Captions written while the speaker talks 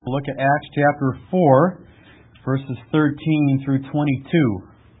look at Acts chapter 4, verses 13 through 22.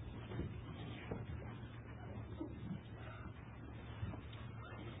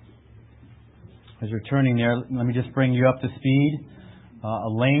 As you're turning there, let me just bring you up to speed. A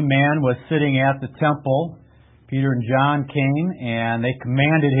lame man was sitting at the temple. Peter and John came, and they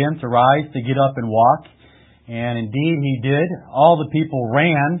commanded him to rise, to get up and walk. And indeed he did. All the people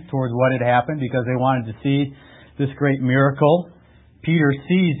ran towards what had happened because they wanted to see this great miracle. Peter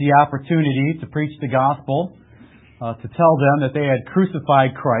seized the opportunity to preach the gospel, to tell them that they had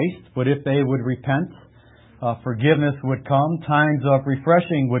crucified Christ, but if they would repent, forgiveness would come, times of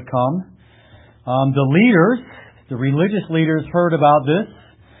refreshing would come. The religious leaders heard about this.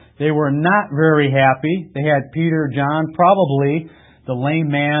 They were not very happy. They had Peter, John, probably the lame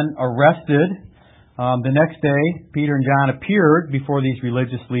man, arrested. The next day, Peter and John appeared before these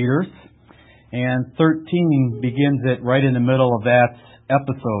religious leaders, and 13 begins it right in the middle of that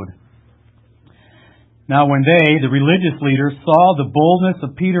episode. Now when they, the religious leaders, saw the boldness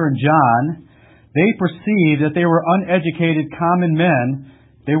of Peter and John, they perceived that they were uneducated common men.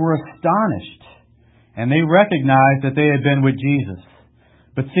 They were astonished, and they recognized that they had been with Jesus.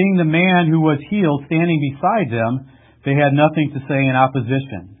 But seeing the man who was healed standing beside them, they had nothing to say in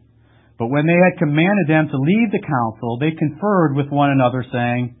opposition. But when they had commanded them to leave the council, they conferred with one another,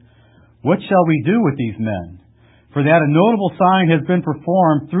 saying, "What shall we do with these men? For that a notable sign has been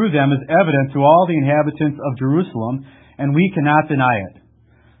performed through them is evident to all the inhabitants of Jerusalem, and we cannot deny it.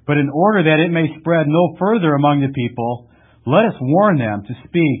 But in order that it may spread no further among the people, let us warn them to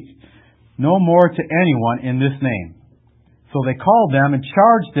speak no more to anyone in this name." So they called them and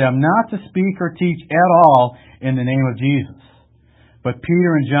charged them not to speak or teach at all in the name of Jesus. But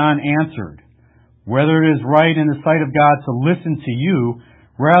Peter and John answered, "Whether it is right in the sight of God to listen to you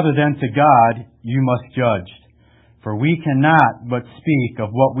rather than to God, you must judge. For we cannot but speak of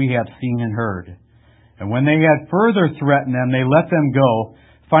what we have seen and heard." And when they had further threatened them, they let them go,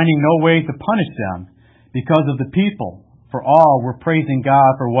 finding no way to punish them because of the people. For all were praising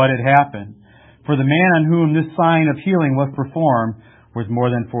God for what had happened. For the man on whom this sign of healing was performed was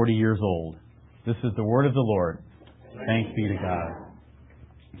more than 40 years old. This is the word of the Lord. Thanks be to God.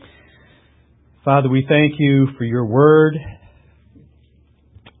 Father, we thank you for your word.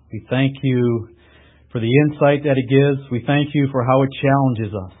 We thank you for the insight that it gives. We thank you for how it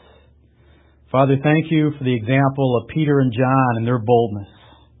challenges us. Father, thank you for the example of Peter and John and their boldness.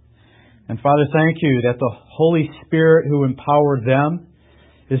 And Father, thank you that the Holy Spirit who empowered them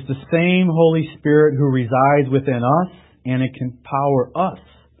is the same Holy Spirit who resides within us, and it can empower us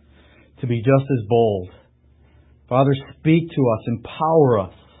to be just as bold. Father, speak to us, empower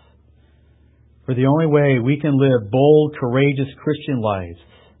us. For the only way we can live bold, courageous Christian lives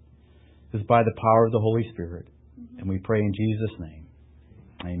is by the power of the Holy Spirit. And we pray in Jesus' name.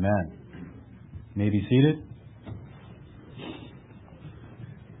 Amen. You may be seated.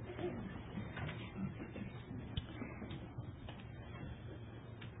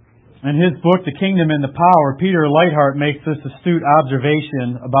 In his book, The Kingdom and the Power, Peter Leithart makes this astute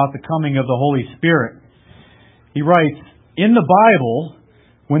observation about the coming of the Holy Spirit. He writes, "In the Bible,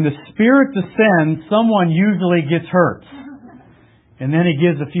 when the Spirit descends, someone usually gets hurt." And then he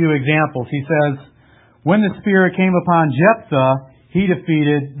gives a few examples. He says, when the Spirit came upon Jephthah, he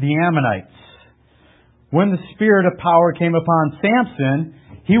defeated the Ammonites. When the Spirit of power came upon Samson,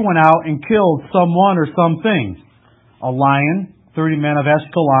 he went out and killed someone or something. A lion, 30 men of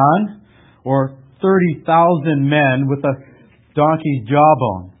Ashkelon, or 30,000 men with a donkey's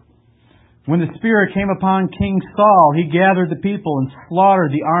jawbone. When the Spirit came upon King Saul, he gathered the people and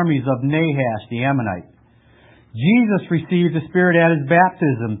slaughtered the armies of Nahash the Ammonite. Jesus received the Spirit at his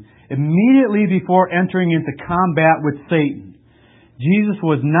baptism, immediately before entering into combat with Satan. Jesus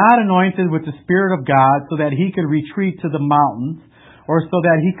was not anointed with the Spirit of God so that he could retreat to the mountains or so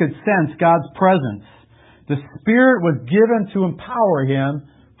that he could sense God's presence. The Spirit was given to empower him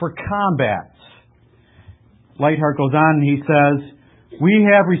for combat. Leithart goes on and he says, "We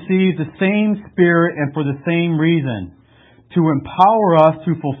have received the same Spirit and for the same reason, to empower us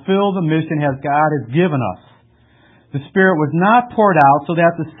to fulfill the mission as God has given us. The Spirit was not poured out so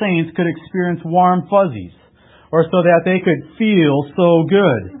that the saints could experience warm fuzzies or so that they could feel so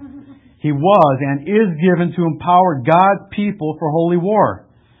good. He was and is given to empower God's people for holy war.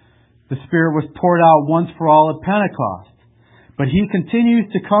 The Spirit was poured out once for all at Pentecost, but He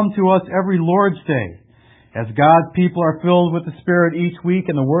continues to come to us every Lord's Day. As God's people are filled with the Spirit each week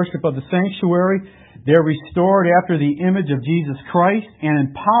in the worship of the sanctuary, they're restored after the image of Jesus Christ and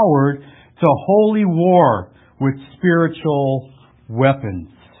empowered to holy war with spiritual weapons."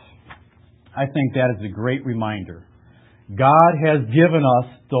 I think that is a great reminder. God has given us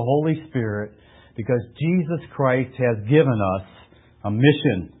the Holy Spirit because Jesus Christ has given us a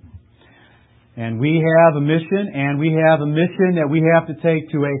mission. And we have a mission, and we have a mission that we have to take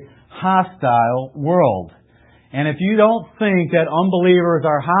to a hostile world. And if you don't think that unbelievers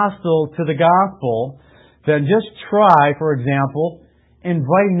are hostile to the gospel, then just try, for example,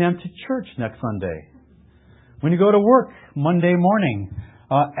 inviting them to church next Sunday. When you go to work Monday morning,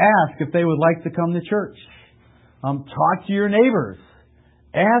 ask if they would like to come to church. Talk to your neighbors.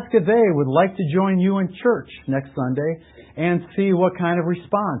 Ask if they would like to join you in church next Sunday and see what kind of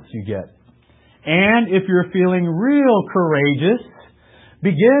response you get. And if you're feeling real courageous,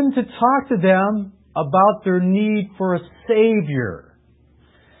 begin to talk to them about their need for a Savior.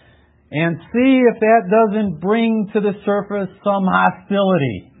 And see if that doesn't bring to the surface some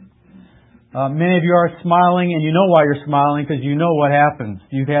hostility. Many of you are smiling, and you know why you're smiling, because you know what happens.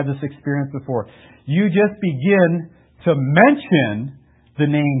 You've had this experience before. You just begin to mention the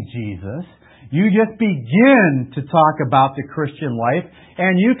name Jesus. You just begin to talk about the Christian life,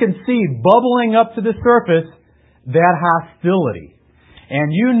 and you can see bubbling up to the surface that hostility.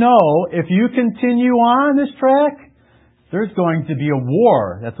 And you know, if you continue on this track, there's going to be a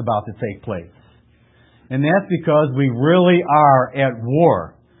war that's about to take place. And that's because we really are at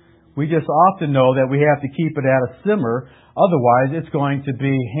war. We just often know that we have to keep it at a simmer, otherwise it's going to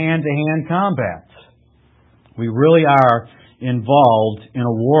be hand-to-hand combat. We really are involved in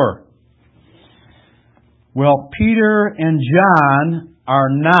a war. Well, Peter and John are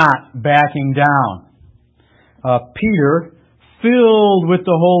not backing down. Peter, filled with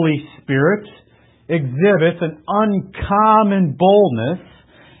the Holy Spirit, exhibits an uncommon boldness.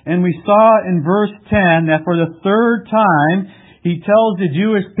 And we saw in verse 10 that for the third time, he tells the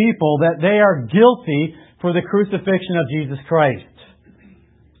Jewish people that they are guilty for the crucifixion of Jesus Christ.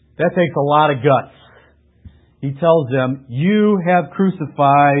 That takes a lot of guts. He tells them, you have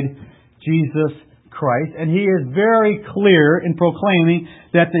crucified Jesus Christ. And he is very clear in proclaiming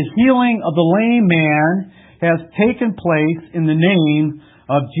that the healing of the lame man has taken place in the name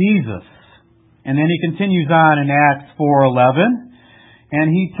of Jesus. And then he continues on in Acts 4:11. And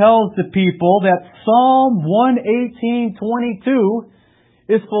he tells the people that Psalm 118:22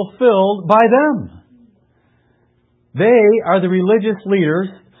 is fulfilled by them. They are the religious leaders,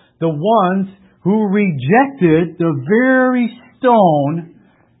 the ones who rejected the very stone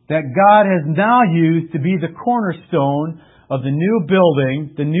that God has now used to be the cornerstone of the new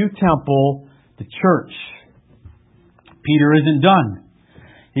building, the new temple, the church. Peter isn't done.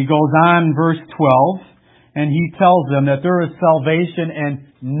 He goes on in verse 12. And he tells them that there is salvation in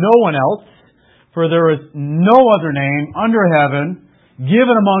no one else, for there is no other name under heaven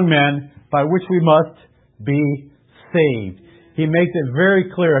given among men by which we must be saved. He makes it very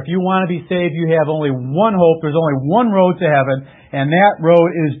clear. If you want to be saved, you have only one hope. There's only one road to heaven, and that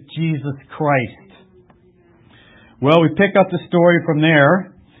road is Jesus Christ. Well, we pick up the story from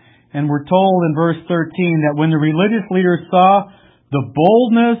there, and we're told in verse 13 that when the religious leaders saw the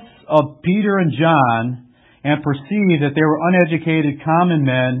boldness of Peter and John, and perceived that they were uneducated common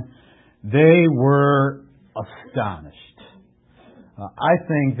men, they were astonished. I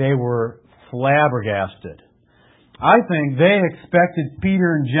think they were flabbergasted. I think they expected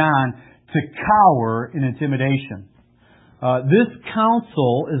Peter and John to cower in intimidation. This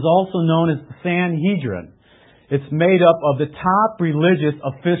council is also known as the Sanhedrin. It's made up of the top religious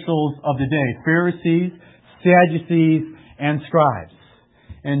officials of the day, Pharisees, Sadducees, and scribes.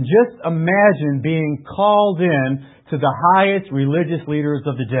 And just imagine being called in to the highest religious leaders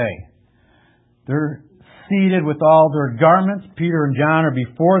of the day. They're seated with all their garments. Peter and John are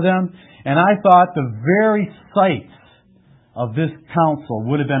before them. And I thought the very sight of this council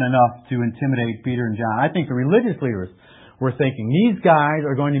would have been enough to intimidate Peter and John. I think the religious leaders were thinking, these guys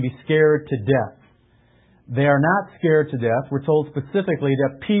are going to be scared to death. They are not scared to death. We're told specifically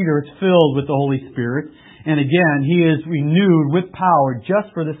that Peter is filled with the Holy Spirit. And again, he is renewed with power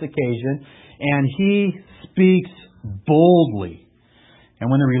just for this occasion. And he speaks boldly. And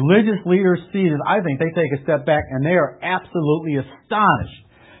when the religious leaders see this, I think they take a step back and they are absolutely astonished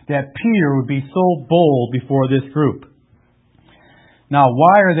that Peter would be so bold before this group. Now,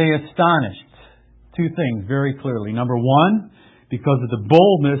 why are they astonished? Two things very clearly. Number one, because of the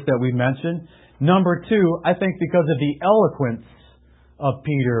boldness that we mentioned. Number two, I think because of the eloquence of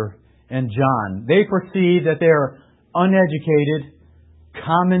Peter and John. They perceive that they are uneducated,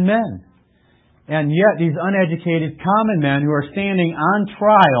 common men. And yet these uneducated common men who are standing on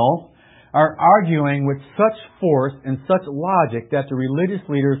trial are arguing with such force and such logic that the religious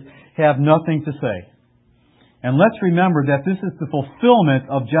leaders have nothing to say. And let's remember that this is the fulfillment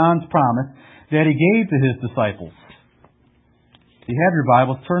of John's promise that he gave to his disciples. If you have your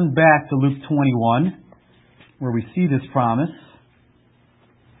Bibles, turn back to Luke 21, where we see this promise.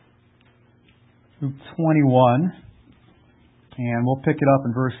 Luke 21, and we'll pick it up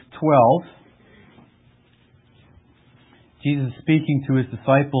in verse 12. Jesus is speaking to His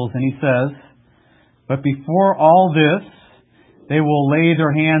disciples, and He says, "But before all this, they will lay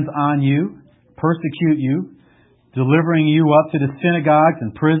their hands on you, persecute you, delivering you up to the synagogues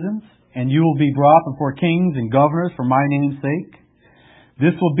and prisons, and you will be brought before kings and governors for my name's sake.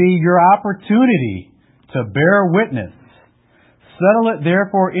 This will be your opportunity to bear witness. Settle it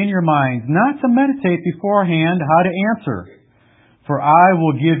therefore in your minds, not to meditate beforehand how to answer. For I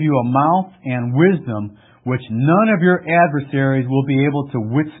will give you a mouth and wisdom which none of your adversaries will be able to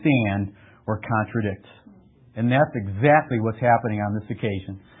withstand or contradict." And that's exactly what's happening on this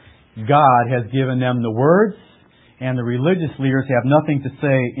occasion. God has given them the words, and the religious leaders have nothing to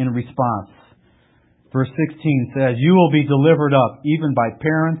say in response. Verse 16 says, "You will be delivered up, even by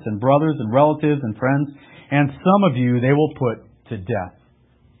parents and brothers and relatives and friends, and some of you they will put to death."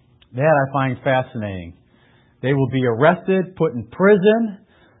 That I find fascinating. They will be arrested, put in prison,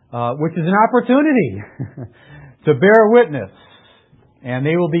 which is an opportunity to bear witness. And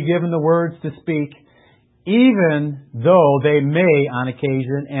they will be given the words to speak, even though they may on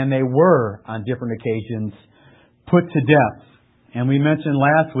occasion, and they were on different occasions, put to death. And we mentioned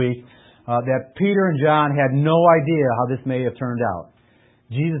last week that Peter and John had no idea how this may have turned out.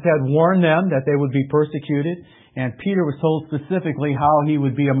 Jesus had warned them that they would be persecuted, and Peter was told specifically how he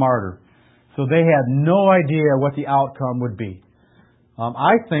would be a martyr. So they had no idea what the outcome would be.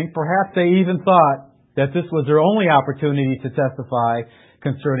 I think perhaps they even thought that this was their only opportunity to testify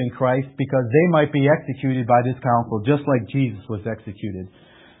concerning Christ, because they might be executed by this council just like Jesus was executed.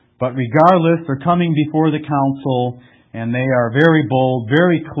 But regardless, they're coming before the council, and they are very bold,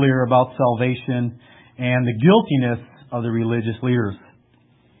 very clear about salvation and the guiltiness of the religious leaders.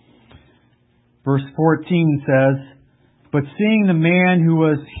 Verse 14 says, "But seeing the man who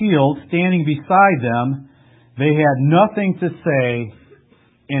was healed standing beside them, they had nothing to say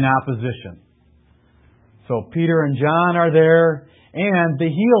in opposition." So Peter and John are there, and the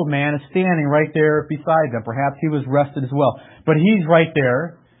healed man is standing right there beside them. Perhaps he was rested as well, but he's right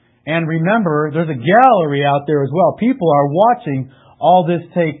there. And remember, there's a gallery out there as well. People are watching all this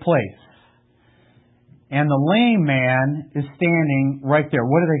take place. And the lame man is standing right there.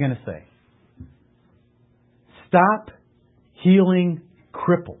 What are they going to say? Stop healing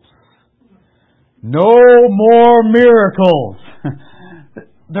cripples. No more miracles.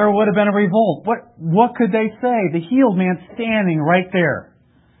 There would have been a revolt. What could they say? The healed man standing right there.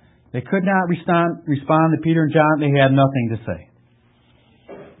 They could not respond to Peter and John. They had nothing to say.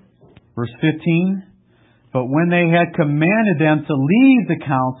 Verse 15, "But when they had commanded them to leave the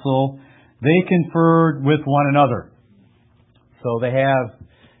council, they conferred with one another." So they have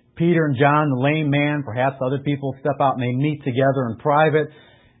Peter and John, the lame man, perhaps other people step out and they meet together in private,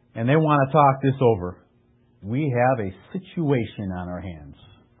 and they want to talk this over. We have a situation on our hands.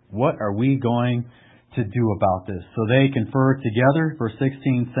 What are we going to do about this? So they confer together, verse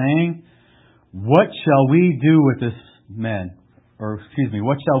 16, saying, "What shall we do with this men?"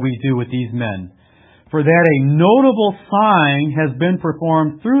 What shall we do with these men? For that a notable sign has been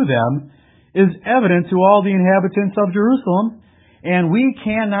performed through them is evident to all the inhabitants of Jerusalem, and we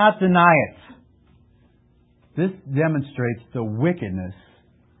cannot deny it. This demonstrates the wickedness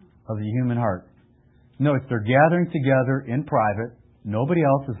of the human heart. Notice they're gathering together in private. Nobody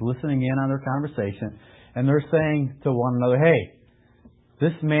else is listening in on their conversation. And they're saying to one another, "Hey,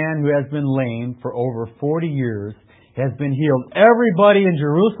 this man who has been lame for over 40 years has been healed. Everybody in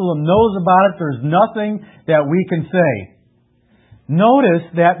Jerusalem knows about it. There's nothing that we can say." Notice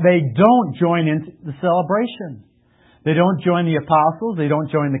that they don't join in the celebration. They don't join the apostles. They don't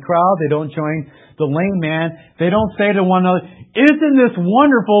join the crowd. They don't join the lame man. They don't say to one another, "Isn't this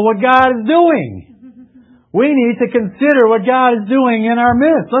wonderful what God is doing? We need to consider what God is doing in our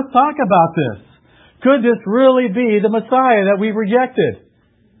midst. Let's talk about this. Could this really be the Messiah that we've rejected?"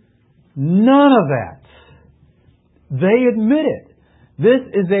 None of that. They admit it. This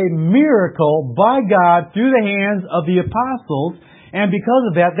is a miracle by God through the hands of the apostles, and because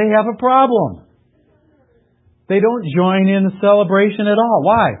of that, they have a problem. They don't join in the celebration at all.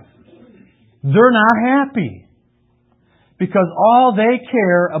 Why? They're not happy. Because all they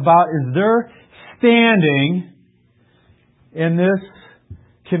care about is their standing in this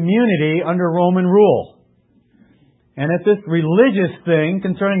community under Roman rule. And if this religious thing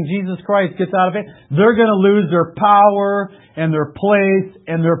concerning Jesus Christ gets out of it, they're going to lose their power and their place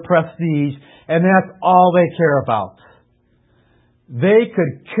and their prestige. And that's all they care about. They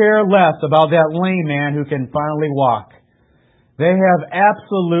could care less about that lame man who can finally walk. They have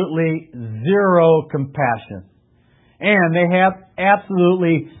absolutely zero compassion. And they have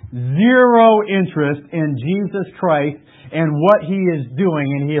absolutely zero interest in Jesus Christ and what He is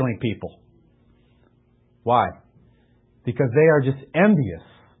doing in healing people. Why? Because they are just envious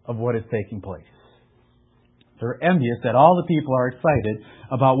of what is taking place. They're envious that all the people are excited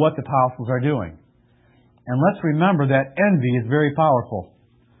about what the apostles are doing. And let's remember that envy is very powerful.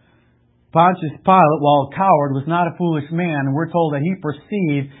 Pontius Pilate, while a coward, was not a foolish man, and we're told that he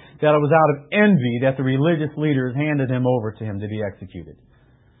perceived that it was out of envy that the religious leaders handed him over to him to be executed.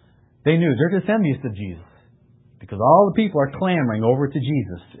 They knew they're just envious of Jesus because all the people are clamoring over to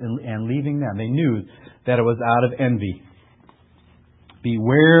Jesus and leaving them. They knew that it was out of envy.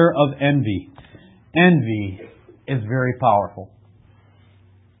 Beware of envy. Envy is very powerful.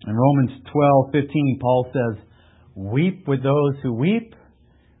 In Romans 12:15, Paul says, "Weep with those who weep,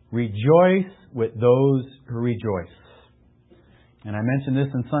 rejoice with those who rejoice." And I mentioned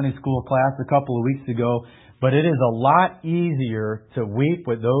this in Sunday school class a couple of weeks ago, but it is a lot easier to weep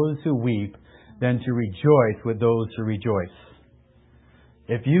with those who weep than to rejoice with those who rejoice.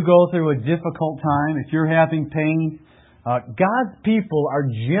 If you go through a difficult time, if you're having pain, God's people are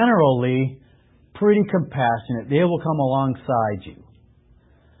generally pretty compassionate. They will come alongside you.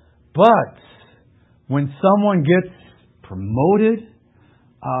 But when someone gets promoted,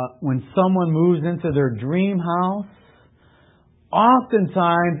 when someone moves into their dream house,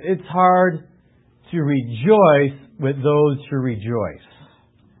 oftentimes it's hard to rejoice with those who rejoice.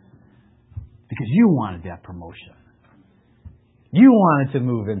 Because you wanted that promotion. You wanted to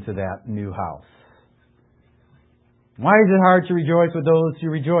move into that new house. Why is it hard to rejoice with those who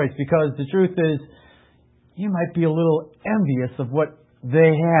rejoice? Because the truth is, you might be a little envious of what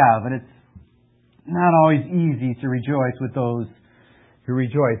they have, and it's not always easy to rejoice with those who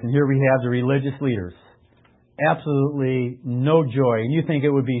rejoice. And here we have the religious leaders. Absolutely no joy. And you think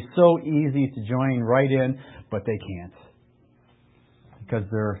it would be so easy to join right in, but they can't. Because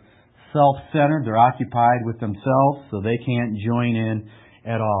they're self-centered, they're occupied with themselves, so they can't join in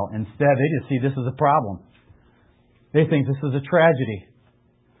at all. Instead, they just see this as a problem. They think this is a tragedy.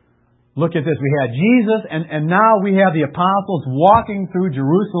 Look at this. We had Jesus, and now we have the apostles walking through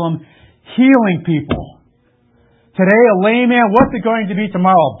Jerusalem, healing people. Today, a lame man. What's it going to be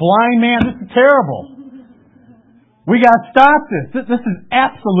tomorrow? A blind man? This is terrible. We got to stop this. This is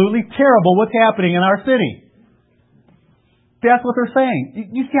absolutely terrible what's happening in our city. That's what they're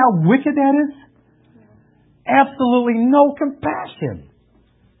saying. You see how wicked that is? Absolutely no compassion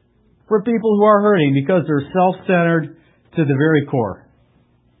for people who are hurting because they're self-centered to the very core.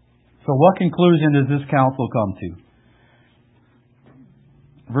 So what conclusion does this council come to?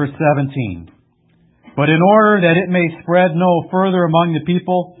 Verse 17. But in order that it may spread no further among the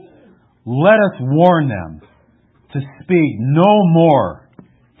people, let us warn them to speak no more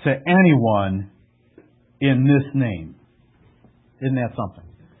to anyone in this name. Isn't that something?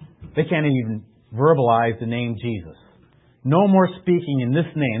 They can't even verbalize the name Jesus. No more speaking in this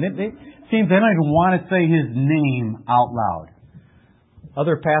name. It seems they don't even want to say His name out loud.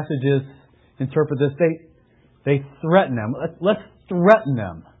 Other passages interpret this. They threaten them. Let's threaten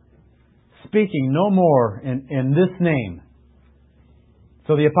them. Speaking no more in this name.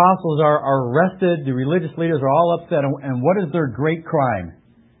 So the apostles are arrested. The religious leaders are all upset. And what is their great crime?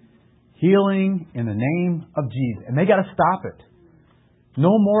 Healing in the name of Jesus. And they got to stop it.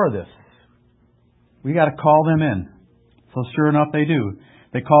 No more of this. We got to call them in. So sure enough, they do.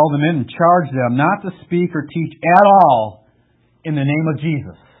 They call them in and charge them not to speak or teach at all in the name of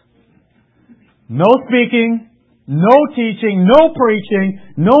Jesus. No speaking, no teaching, no preaching,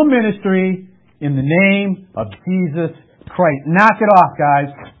 no ministry in the name of Jesus Christ. Knock it off,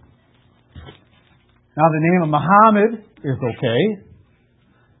 guys. Now the name of Muhammad is okay.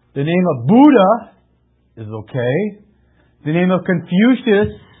 The name of Buddha is okay. The name of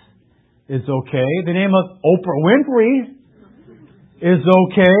Confucius is okay. The name of Oprah Winfrey is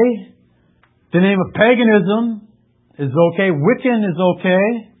okay. The name of paganism is okay. Wiccan is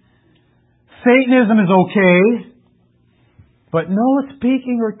okay. Satanism is okay. But no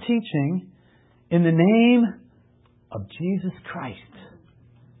speaking or teaching in the name of Jesus Christ.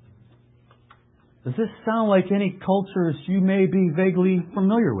 Does this sound like any cultures you may be vaguely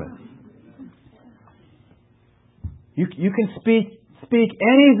familiar with? You can speak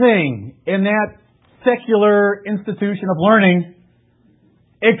anything in that secular institution of learning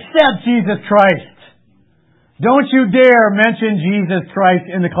except Jesus Christ. Don't you dare mention Jesus Christ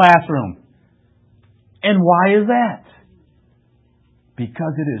in the classroom. And why is that?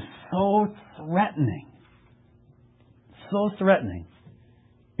 Because it is so threatening. So threatening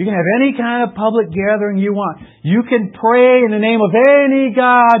You can have any kind of public gathering you want. You can pray in the name of any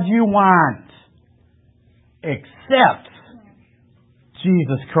God you want. Except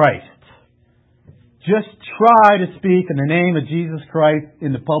Jesus Christ. Just try to speak in the name of Jesus Christ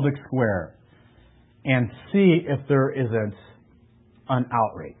in the public square and see if there isn't an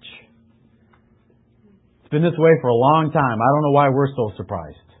outrage. It's been this way for a long time. I don't know why we're so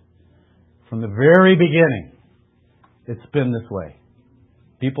surprised. From the very beginning, it's been this way.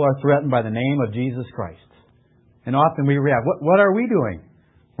 People are threatened by the name of Jesus Christ. And often we react, what are we doing?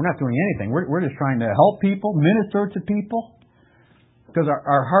 We're not doing anything. We're just trying to help people, minister to people, because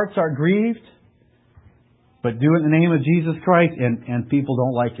our hearts are grieved. But do it in the name of Jesus Christ, and people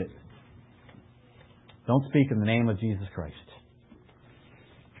don't like it. Don't speak in the name of Jesus Christ.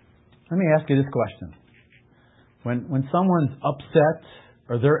 Let me ask you this question. When someone's upset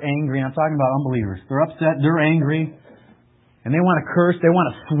or they're angry, I'm talking about unbelievers. They're upset, they're angry, and they want to curse, they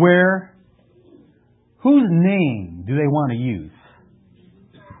want to swear. Whose name do they want to use?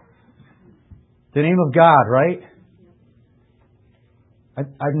 The name of God, right?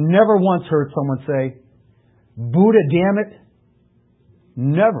 I've never once heard someone say, Buddha, damn it.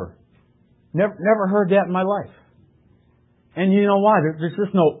 Never heard that in my life. And you know why? There's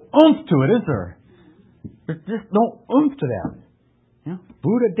just no oomph to it, is there? There's just no oomph to that. You know,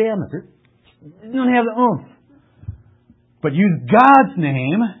 Buddha, damn it. You don't have the oomph. But use God's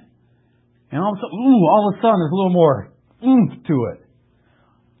name, and all of a sudden there's a little more oomph to it.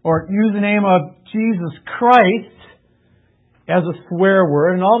 Or use the name of Jesus Christ as a swear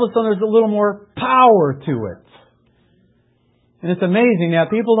word, and all of a sudden there's a little more power to it. And it's amazing that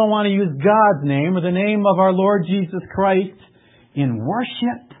people don't want to use God's name or the name of our Lord Jesus Christ in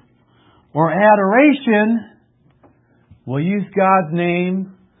worship or adoration. We'll use God's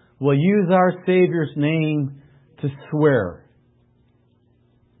name. We'll use our Savior's name to swear.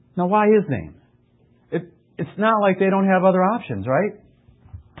 Now, why His name? It's not like they don't have other options, right?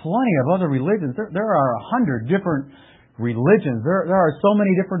 Plenty of other religions. There are 100 different religions. There are so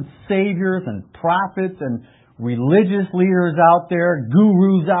many different saviors and prophets and religious leaders out there,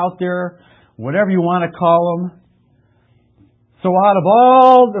 gurus out there, whatever you want to call them. So out of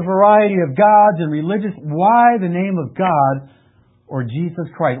all the variety of gods and religions, why the name of God or Jesus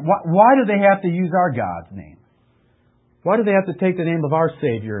Christ? Why do they have to use our God's name? Why do they have to take the name of our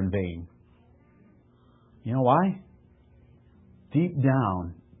Savior in vain? You know why? Deep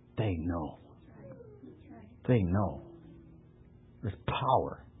down, they know. They know. There's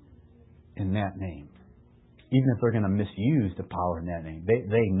power in that name. Even if they're going to misuse the power in that name.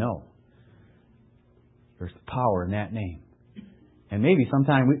 They know. There's power in that name. And maybe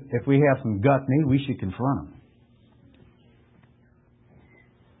sometime, if we have some guts, maybe we should confront them.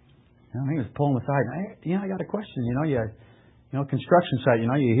 He was pulling aside. I got a question. Construction site. You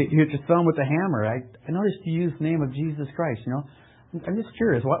hit your thumb with a hammer. I noticed you used the name of Jesus Christ. I'm just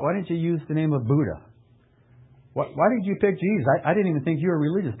curious. Why didn't you use the name of Buddha? Why did you pick Jesus? I didn't even think you were a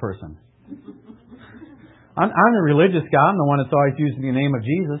religious person. I'm the religious guy. I'm the one that's always using the name of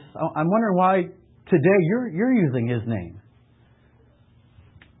Jesus. I'm wondering why today you're using His name.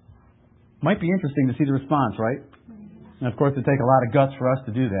 Might be interesting to see the response, right? And of course, it'd take a lot of guts for us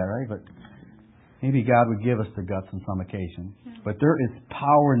to do that, right? But maybe God would give us the guts on some occasion. But there is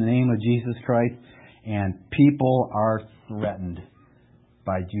power in the name of Jesus Christ, and people are threatened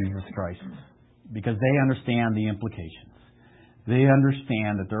by Jesus Christ because they understand the implications. They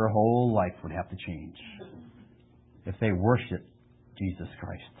understand that their whole life would have to change if they worship Jesus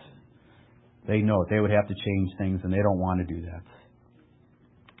Christ. They know they would have to change things, and they don't want to do that.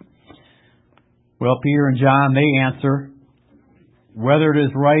 Well, Peter and John, they answer, whether it is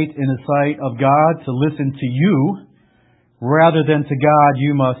right in the sight of God to listen to you rather than to God,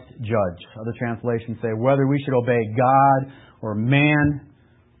 you must judge. Other translations say, whether we should obey God or man,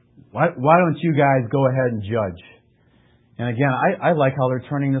 why don't you guys go ahead and judge? And again, I like how they're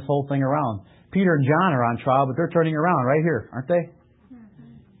turning this whole thing around. Peter and John are on trial, but they're turning around right here, aren't they?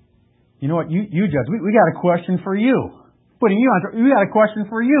 You know what? You judge. We got a question for you. Putting you on trial. We got a question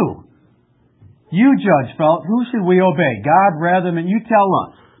for you. You judge, fellas. Who should we obey? God rather than you tell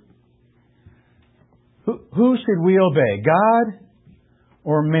us. Who should we obey? God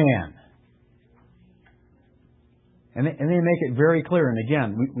or man? And they make it very clear. And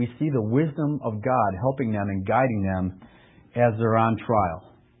again, we see the wisdom of God helping them and guiding them as they're on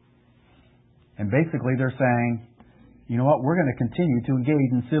trial. And basically they're saying, you know what, we're going to continue to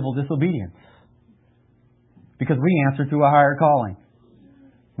engage in civil disobedience. Because we answer to a higher calling.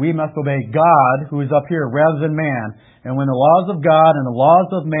 We must obey God who is up here rather than man. And when the laws of God and the laws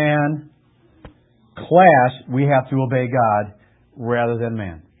of man clash, we have to obey God rather than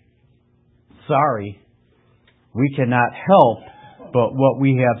man. Sorry, we cannot help but what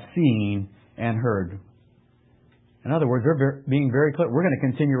we have seen and heard. In other words, they're being very clear. We're going to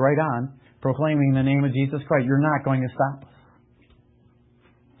continue right on proclaiming the name of Jesus Christ. You're not going to stop us.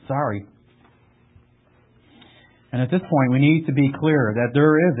 Sorry. And at this point, we need to be clear that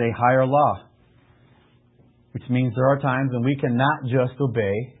there is a higher law, which means there are times when we cannot just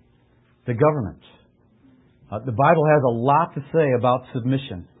obey the government. The Bible has a lot to say about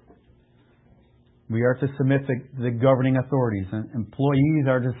submission. We are to submit to the governing authorities, and employees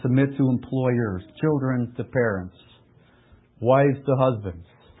are to submit to employers, children to parents, wives to husbands.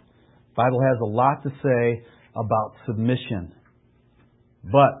 The Bible has a lot to say about submission.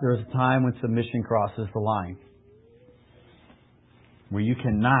 But there's a time when submission crosses the line, where you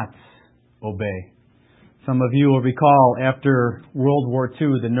cannot obey. Some of you will recall after World War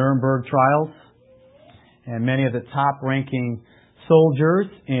II, the Nuremberg trials, and many of the top-ranking soldiers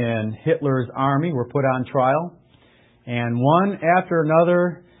in Hitler's army were put on trial. And one after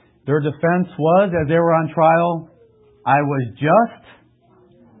another, their defense was, as they were on trial, I was just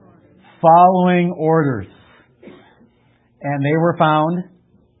following orders. And they were found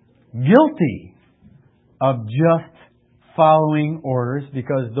guilty of just following orders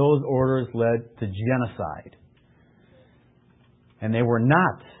because those orders led to genocide. And they were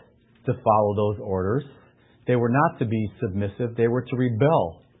not to follow those orders. They were not to be submissive. They were to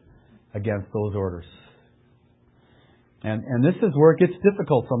rebel against those orders. And this is where it gets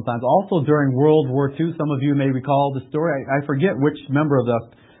difficult sometimes. Also during World War II, some of you may recall the story. I forget which member of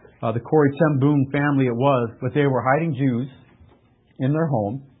the Corrie ten Boom family it was, but they were hiding Jews in their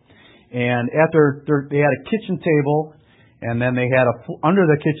home. And they had a kitchen table, and then they had under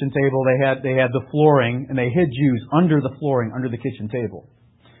the kitchen table they had the flooring, and they hid Jews under the flooring, under the kitchen table.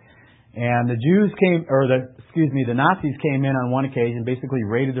 And the Nazis came in on one occasion, basically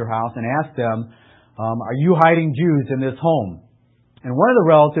raided their house and asked them, are you hiding Jews in this home? And one of the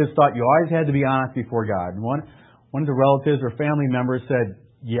relatives thought you always had to be honest before God. And one of the relatives or family members said,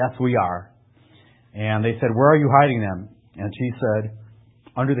 yes, we are. And they said, where are you hiding them? And she said,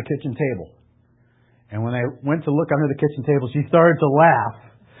 under the kitchen table. And when they went to look under the kitchen table, she started to laugh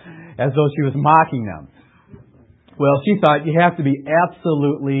as though she was mocking them. Well, she thought you have to be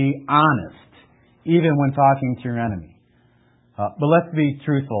absolutely honest, even when talking to your enemy. But let's be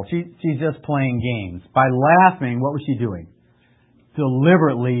truthful. She's just playing games. By laughing, what was she doing?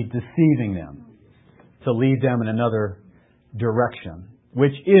 Deliberately deceiving them to lead them in another direction,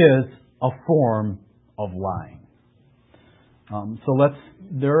 which is a form of lying.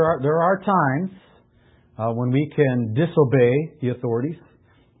 There are times when we can disobey the authorities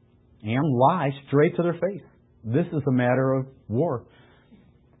and lie straight to their face. This is a matter of war.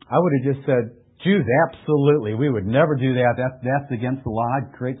 I would have just said, Jews, absolutely. We would never do that. That's against the law.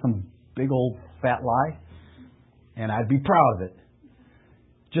 I'd create some big old fat lie, and I'd be proud of it.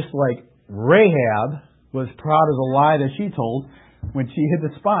 Just like Rahab was proud of the lie that she told when she hid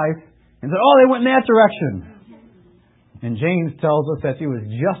the spies and said, oh, they went in that direction. And James tells us that she was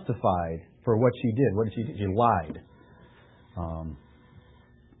justified for what she did. What did she do? She lied.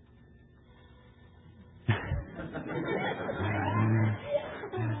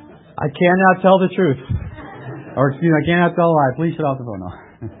 I cannot tell the truth. Or excuse me, I cannot tell a lie. Please shut off the phone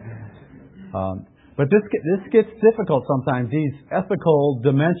now. But this gets difficult sometimes. These ethical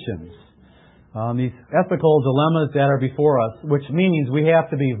dimensions, these ethical dilemmas that are before us, which means we have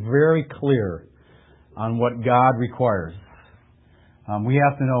to be very clear on what God requires. We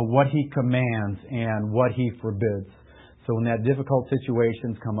have to know what He commands and what He forbids. So when that difficult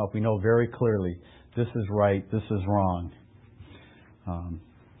situations come up, we know very clearly this is right, this is wrong.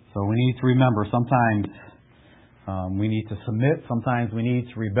 So we need to remember sometimes we need to submit, sometimes we need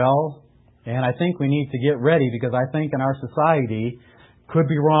to rebel, and I think we need to get ready because I think in our society, could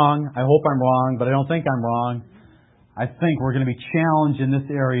be wrong, I hope I'm wrong, but I don't think I'm wrong. I think we're going to be challenged in this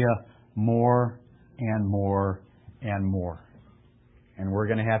area more and more and more. And we're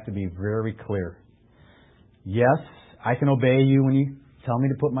going to have to be very clear. Yes, I can obey you when you tell me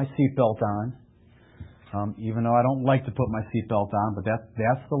to put my seatbelt on. Even though I don't like to put my seatbelt on, but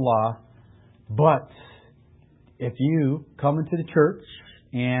that's the law. But if you come into the church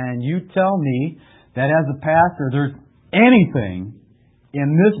and you tell me that as a pastor there's anything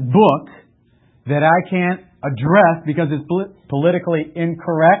in this book that I can't address because it's politically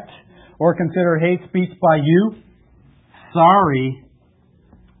incorrect or considered hate speech by you, sorry,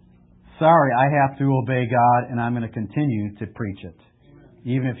 I have to obey God and I'm going to continue to preach it,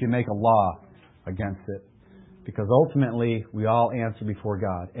 even if you make a law against it. Because ultimately, we all answer before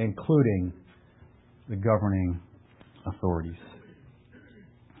God, including the governing authorities.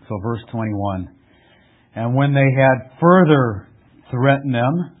 So verse 21. And when they had further threatened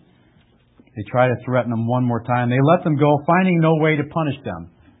them, they tried to threaten them one more time, they let them go, finding no way to punish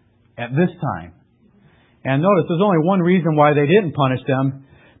them at this time. And notice, there's only one reason why they didn't punish them,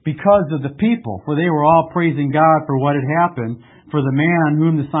 because of the people, for they were all praising God for what had happened, for the man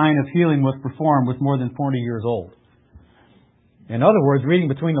whom the sign of healing was performed was more than 40 years old. In other words, reading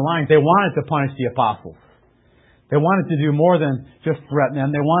between the lines, they wanted to punish the apostles. They wanted to do more than just threaten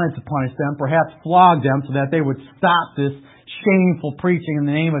them. They wanted to punish them, perhaps flog them so that they would stop this shameful preaching in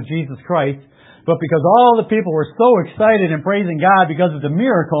the name of Jesus Christ. But because all the people were so excited and praising God because of the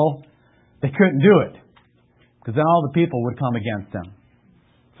miracle, they couldn't do it. Because then all the people would come against them.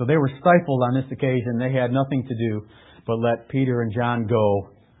 So they were stifled on this occasion. They had nothing to do but let Peter and John go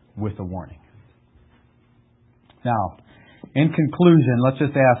with a warning. Now, in conclusion, let's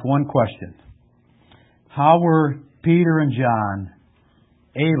just ask one question. How were Peter and John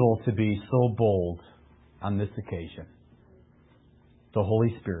able to be so bold on this occasion? The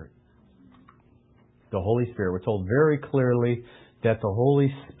Holy Spirit. The Holy Spirit. We're told very clearly that the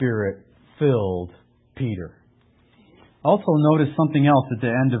Holy Spirit filled Peter. Also notice something else at the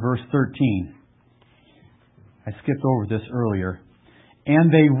end of verse 13. I skipped over this earlier.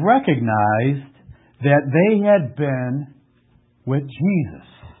 And they recognized that they had been with Jesus.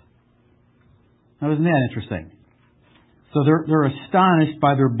 Now, isn't that interesting? So they're astonished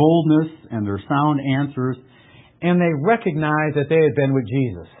by their boldness and their sound answers, and they recognize that they had been with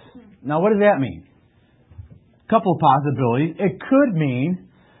Jesus. Now, what does that mean? A couple of possibilities. It could mean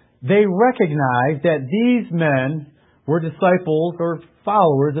they recognized that these men were disciples or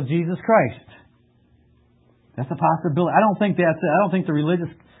followers of Jesus Christ. That's a possibility. I don't think that's it. I don't think the religious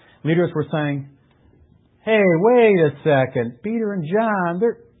leaders were saying, "Hey, wait a second, Peter and John,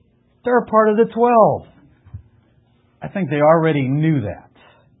 they're a part of the 12. I think they already knew that.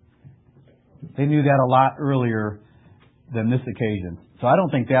 They knew that a lot earlier than this occasion. So I don't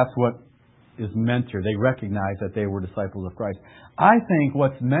think that's what is meant here. They recognized that they were disciples of Christ. I think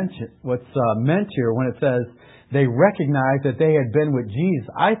what's meant here when it says they recognized that they had been with Jesus,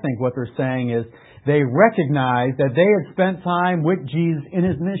 I think what they're saying is they recognized that they had spent time with Jesus in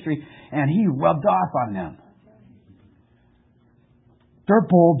His ministry and He rubbed off on them. They're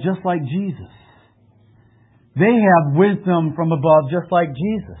bold just like Jesus. They have wisdom from above just like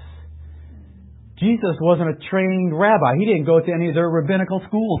Jesus. Jesus wasn't a trained rabbi. He didn't go to any of their rabbinical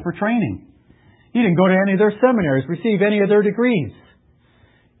schools for training. He didn't go to any of their seminaries, receive any of their degrees.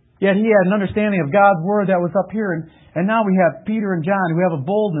 Yet He had an understanding of God's Word that was up here. And now we have Peter and John who have a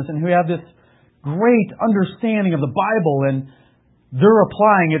boldness and who have this great understanding of the Bible, and they're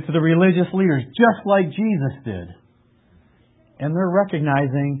applying it to the religious leaders just like Jesus did. And they're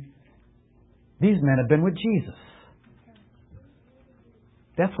recognizing these men have been with Jesus.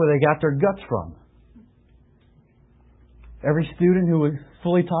 That's where they got their guts from. Every student who is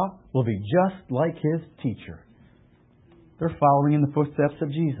fully taught will be just like his teacher. They're following in the footsteps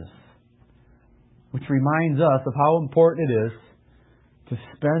of Jesus. Which reminds us of how important it is to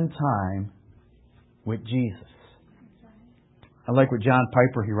spend time with Jesus. I like what John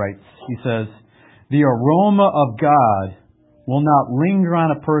Piper, he writes. He says, "The aroma of God will not linger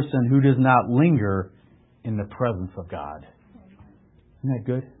on a person who does not linger in the presence of God." Isn't that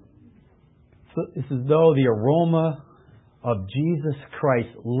good? So it's as though the aroma of Jesus Christ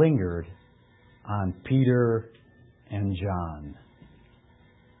lingered on Peter and John.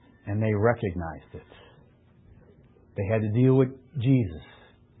 And they recognized it. They had to deal with Jesus.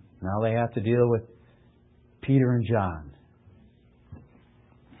 Now they have to deal with Peter and John.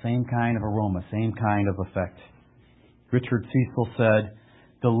 Same kind of aroma, same kind of effect. Richard Cecil said,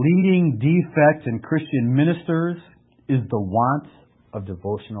 "The leading defect in Christian ministers is the want of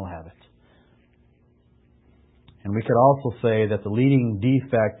devotional habit." And we could also say that the leading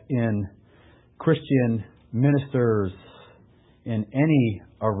defect in Christian ministers in any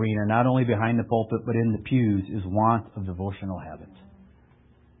arena, not only behind the pulpit but in the pews, is want of devotional habit.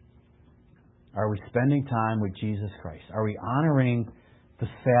 Are we spending time with Jesus Christ? Are we honoring the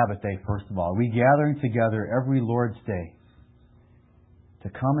Sabbath day, first of all? Are we gathering together every Lord's Day to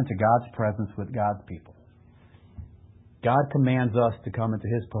come into God's presence with God's people? God commands us to come into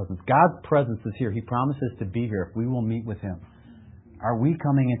His presence. God's presence is here. He promises to be here if we will meet with Him. Are we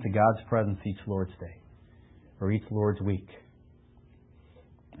coming into God's presence each Lord's Day or each Lord's week?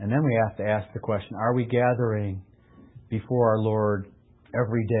 And then we have to ask the question, are we gathering before our Lord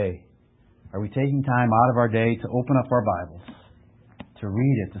every day? Are we taking time out of our day to open up our Bibles, to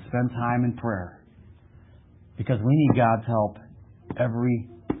read it, to spend time in prayer? Because we need God's help every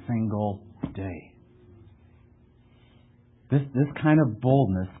single day. This kind of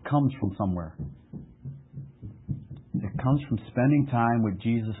boldness comes from somewhere. It comes from spending time with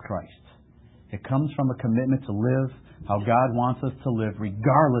Jesus Christ. It comes from a commitment to live how God wants us to live,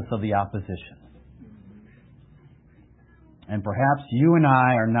 regardless of the opposition. And perhaps you and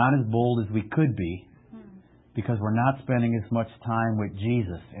I are not as bold as we could be because we're not spending as much time with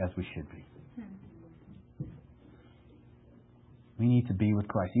Jesus as we should be. We need to be with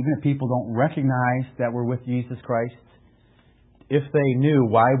Christ. Even if people don't recognize that we're with Jesus Christ, if they knew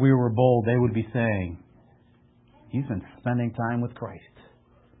why we were bold, they would be saying, he's been spending time with Christ.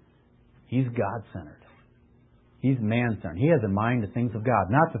 He's God-centered. He's man-centered. He has in mind the things of God,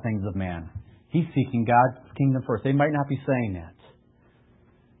 not the things of man. He's seeking God's kingdom first. They might not be saying that.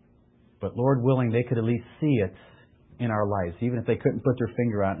 But Lord willing, they could at least see it in our lives, even if they couldn't put their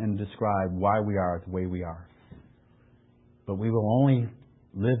finger on it and describe why we are the way we are. But we will only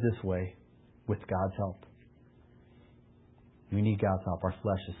live this way with God's help. We need God's help. Our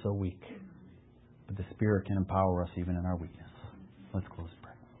flesh is so weak. But the Spirit can empower us even in our weakness. Let's close in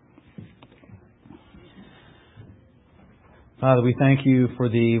prayer. Father, we thank you for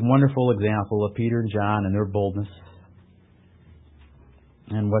the wonderful example of Peter and John and their boldness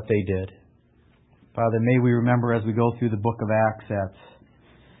and what they did. Father, may we remember as we go through the book of Acts that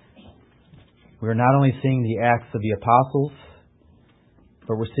we are not only seeing the Acts of the Apostles,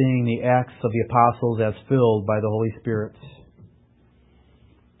 but we're seeing the Acts of the Apostles as filled by the Holy Spirit.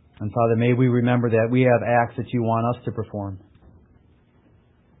 And Father, may we remember that we have acts that you want us to perform.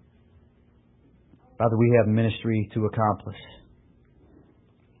 Father, we have ministry to accomplish.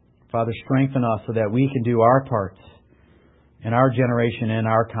 Father, strengthen us so that we can do our part in our generation and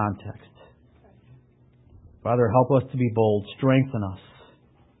our context. Father, help us to be bold. Strengthen us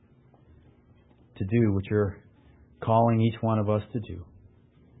to do what you're calling each one of us to do.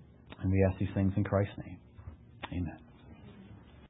 And we ask these things in Christ's name. Amen.